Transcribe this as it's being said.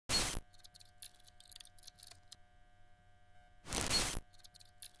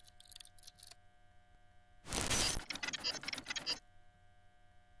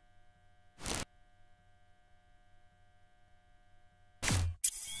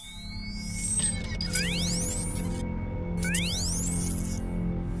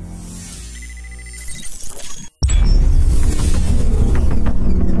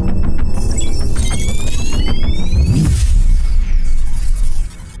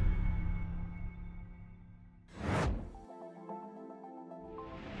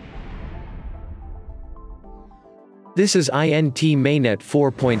This is INT Mainnet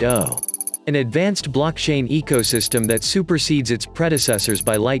 4.0, an advanced blockchain ecosystem that supersedes its predecessors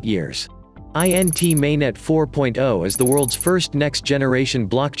by light years. INT Mainnet 4.0 is the world's first next-generation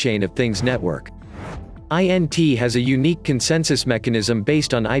blockchain of things network. INT has a unique consensus mechanism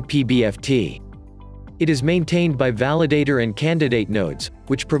based on IPBFT. It is maintained by validator and candidate nodes,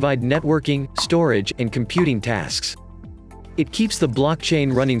 which provide networking, storage, and computing tasks. It keeps the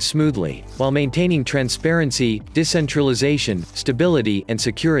blockchain running smoothly, while maintaining transparency, decentralization, stability, and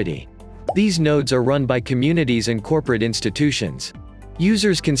security. These nodes are run by communities and corporate institutions.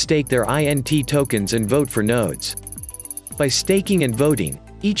 Users can stake their INT tokens and vote for nodes. By staking and voting,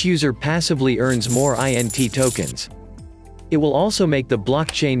 each user passively earns more INT tokens. It will also make the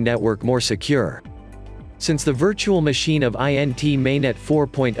blockchain network more secure. Since the virtual machine of INT Mainnet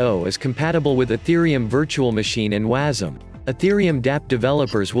 4.0 is compatible with Ethereum Virtual Machine and WASM, Ethereum DApp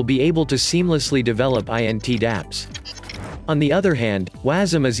developers will be able to seamlessly develop INT dApps. On the other hand,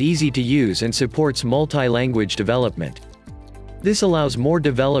 WASM is easy to use and supports multi-language development. This allows more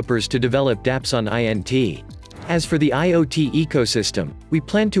developers to develop dApps on INT. As for the IoT ecosystem, we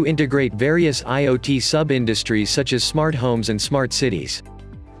plan to integrate various IoT sub-industries such as smart homes and smart cities.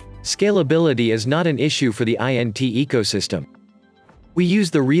 Scalability is not an issue for the INT ecosystem. We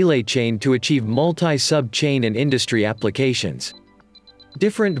use the relay chain to achieve multi-sub-chain and industry applications.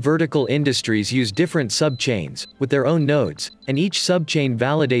 Different vertical industries use different sub-chains, with their own nodes, and each sub-chain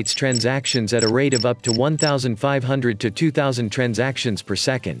validates transactions at a rate of up to 1,500 to 2,000 transactions per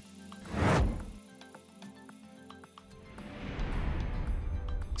second.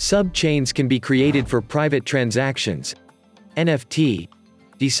 Sub-chains can be created for private transactions, NFT,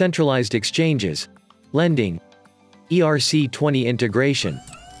 decentralized exchanges, lending, ERC20 integration,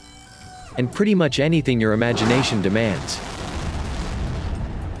 and pretty much anything your imagination demands.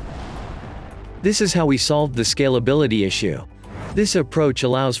 This is how we solved the scalability issue. This approach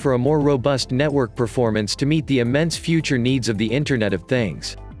allows for a more robust network performance to meet the immense future needs of the Internet of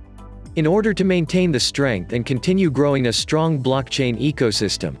Things. In order to maintain the strength and continue growing a strong blockchain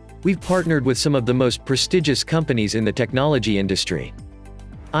ecosystem, we've partnered with some of the most prestigious companies in the technology industry.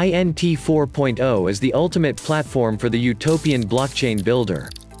 INT 4.0 is the ultimate platform for the utopian blockchain builder.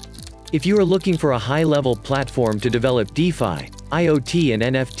 If you are looking for a high-level platform to develop DeFi, IoT and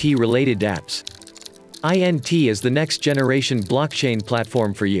NFT-related dApps, INT is the next-generation blockchain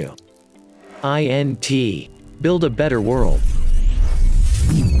platform for you. INT. Build a better world.